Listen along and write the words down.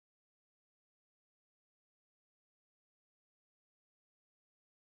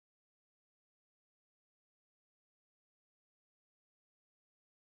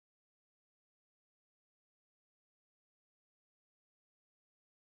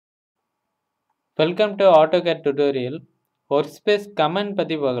Welcome to Autocad tutorial. Workspace comment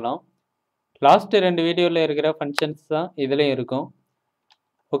பற்றி பார்க்கலாம். Last 2 வீடியோவில் இருக்கிற ஃபங்க்ஷன்ஸ் தான் இதுலேயும் இருக்கும்.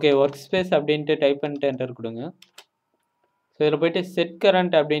 ஓகே, Workspace அப்படின்ட்டு டைப் பண்ணிட்டு என்டர் கொடுங்க. ஸோ இதில் போய்ட்டு செட்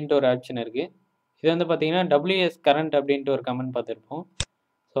கரண்ட் அப்படின்ட்டு ஒரு ஆப்ஷன் இருக்குது. இது வந்து பார்த்தீங்கன்னா WS கரண்ட் அப்படின்ட்டு ஒரு கமெண்ட் பார்த்துருப்போம்.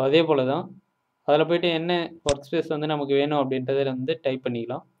 ஸோ அதே போல் தான் அதில் போய்ட்டு என்ன Workspace வந்து நமக்கு வேணும் அப்படின்றத வந்து டைப்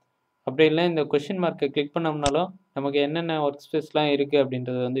பண்ணிக்கலாம். அப்படி இல்லை இந்த கொஷின் மார்க்கை கிளிக் பண்ணோம்னாலும் நமக்கு என்னென்ன Workspaceலாம் இருக்குது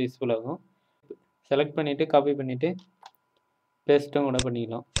அப்படின்றது வந்து யூஸ்ஃபுல் ஆகும். செலக்ட் பண்ணிவிட்டு காப்பி பண்ணிவிட்டு பேஸ்ட்டும் கூட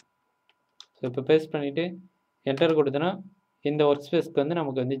பண்ணிக்கலாம். ஸோ இப்போ பேஸ்ட் பண்ணிவிட்டு என்டர் கொடுத்தோன்னா இந்த Workspaceக்கு வந்து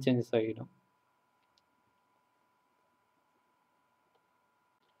நமக்கு வந்து சேஞ்சஸ் ஆகிடும்.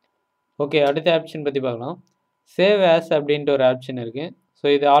 ஓகே, அடுத்த ஆப்ஷன் பற்றி பார்க்கலாம். சேவ் ஆஸ் அப்படின்ட்டு ஒரு ஆப்ஷன் இருக்குது. ஸோ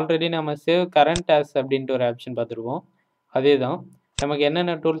இது ஆல்ரெடி நம்ம சேவ் கரண்ட் ஆஸ் அப்படின்ட்டு ஒரு ஆப்ஷன் பார்த்துருப்போம். அதே தான் நமக்கு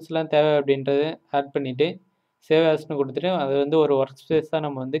என்னென்ன டூல்ஸ்லாம் தேவை அப்படின்றத ஆட் பண்ணிவிட்டு சேவ் ஆஸ்னு கொடுத்துட்டு அது வந்து ஒரு Workspaceஸாக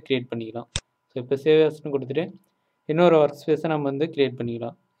நம்ம வந்து க்ரியேட் பண்ணிக்கலாம். ஸோ இப்போ சேவ் ஆஸ்னு கொடுத்துட்டு இன்னொரு Workspaceஸை நம்ம வந்து க்ரியேட்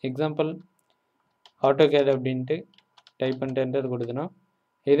பண்ணிக்கலாம். எக்ஸாம்பிள் Autocad அப்படின்ட்டு டைப் பண்ணிட்டு என்டர் கொடுத்தோன்னா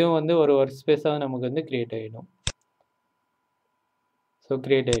இதுவும் வந்து ஒரு Workspaceஸாக நமக்கு வந்து க்ரியேட் ஆகிடும். ஸோ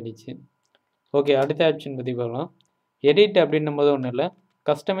க்ரியேட் ஆகிடுச்சு. ஓகே, அடுத்த ஆப்ஷன் பற்றி பார்க்கலாம். எடிட் அப்படின்னும் போது ஒன்றும் இல்லை,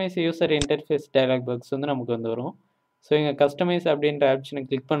 customise user interface dialog box வந்து நமக்கு வந்து வரும். ஸோ இங்கே கஸ்டமைஸ் அப்படின்ற ஆப்ஷனை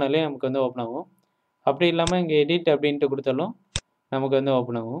கிளிக் பண்ணாலே நமக்கு வந்து ஓப்பன் ஆகும். அப்படி இல்லாமல் இங்கே எடிட் அப்படின்ட்டு கொடுத்தாலும் நமக்கு வந்து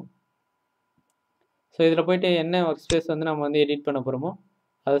ஓப்பன் ஆகும். ஸோ இதில் போய்ட்டு என்ன Workspace வந்து நம்ம வந்து எடிட் பண்ண போகிறோமோ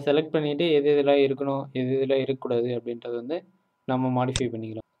அதை செலக்ட் பண்ணிவிட்டு எது இதெல்லாம் இருக்கணும் எது இதெல்லாம் இருக்கக்கூடாது அப்படின்றது வந்து நம்ம மாடிஃபை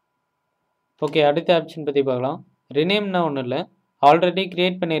பண்ணிக்கலாம். ஓகே, அடுத்த ஆப்ஷன் பற்றி பார்க்கலாம். ரினேம்னா ஒன்றும் இல்லை, ஆல்ரெடி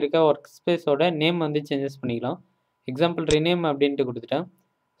க்ரியேட் பண்ணியிருக்க Workspaceஸோட நேம் வந்து சேஞ்சஸ் பண்ணிக்கலாம். எக்ஸாம்பிள் ரினேம் அப்படின்ட்டு கொடுத்துட்டேன்.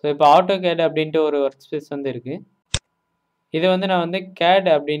 ஸோ இப்போ Autocad அப்படின்ட்டு ஒரு Workspace வந்து இருக்குது. இதை வந்து நான் வந்து CAD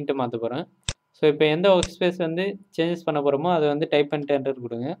அப்படின்ட்டு மாற்ற போகிறேன். ஸோ இப்போ எந்த Workspace வந்து சேஞ்சஸ் பண்ண போகிறோமோ அதை வந்து டைப் பண்ணிட்டு என்டர்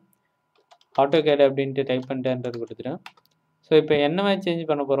கொடுங்க. Autocad அப்படின்ட்டு டைப் பண்ணிட்டு என்டர் கொடுத்துட்டேன். ஸோ இப்போ என்ன மாதிரி சேஞ்ச்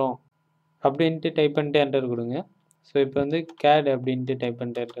பண்ண போகிறோம் அப்படின்ட்டு டைப் பண்ணிட்டு என்டர் கொடுங்க. ஸோ இப்போ வந்து CAD அப்படின்ட்டு டைப்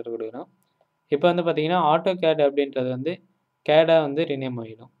பண்ணிட்டு என்டர் கொடுக்குறோம். இப்போ வந்து பார்த்தீங்கன்னா Autocad அப்படின்றது வந்து CAD-ஆக வந்து ரினேம்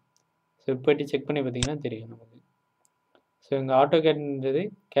ஆகிடும். ஸோ இப்போட்டி செக் பண்ணி பார்த்தீங்கன்னா தெரியும் நமக்கு. ஸோ இங்கே Autocadன்றது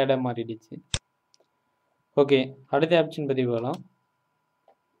CAD-ஆக மாறிடுச்சு. ஓகே, அடுத்த ஆப்ஷன் பற்றி பார்க்கலாம்.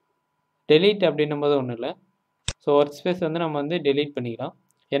 டெலீட் அப்படின்னும் போது ஒன்றும் இல்லை, ஸோ Workspace வந்து நம்ம வந்து டெலீட் பண்ணிக்கலாம்.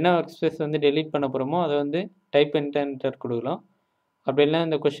 என்ன Workspace வந்து டெலீட் பண்ண போகிறோமோ அதை வந்து டைப் பண்ணிட்டு என்டர் கொடுக்கலாம். அப்படி இல்லை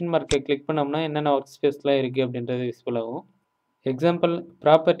இந்த கொஷின் மார்க்கை கிளிக் பண்ணோம்னா என்னென்ன Workspaceலாம் இருக்குது அப்படின்றது யூஸ்ஃபுல் ஆகும். Example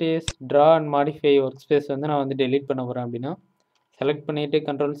properties draw and modify Workspace வந்து நான் வந்து டெலீட் பண்ண போகிறேன் அப்படின்னா செலக்ட் பண்ணிவிட்டு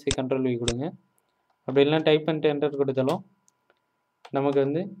Ctrl+C Ctrl+V கொடுங்க. அப்படி இல்லைனா டைப் பண்ணிட்டு என்டர் கொடுத்தாலும் நமக்கு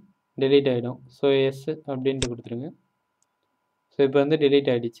வந்து டெலீட் ஆகிடும். ஸோ எஸ் அப்படின்ட்டு கொடுத்துருங்க. ஸோ இப்போ வந்து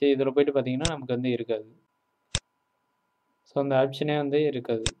டெலீட் ஆகிடுச்சு. இதில் போய்ட்டு பார்த்தீங்கன்னா நமக்கு வந்து இருக்காது. ஸோ அந்த ஆப்ஷனே வந்து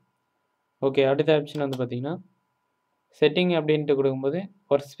இருக்காது. ஓகே, அடுத்த ஆப்ஷன் வந்து பார்த்தீங்கன்னா செட்டிங் அப்படின்ட்டு கொடுக்கும்போது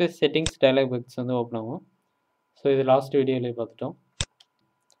Workspace செட்டிங்ஸ் டயலாக் பாக்ஸ் வந்து ஓப்பன் ஆகும். ஸோ இது லாஸ்ட் வீடியோவிலே பார்த்துட்டோம்.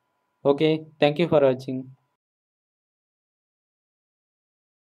 ஓகே, தேங்க்யூ ஃபார் வாட்சிங்.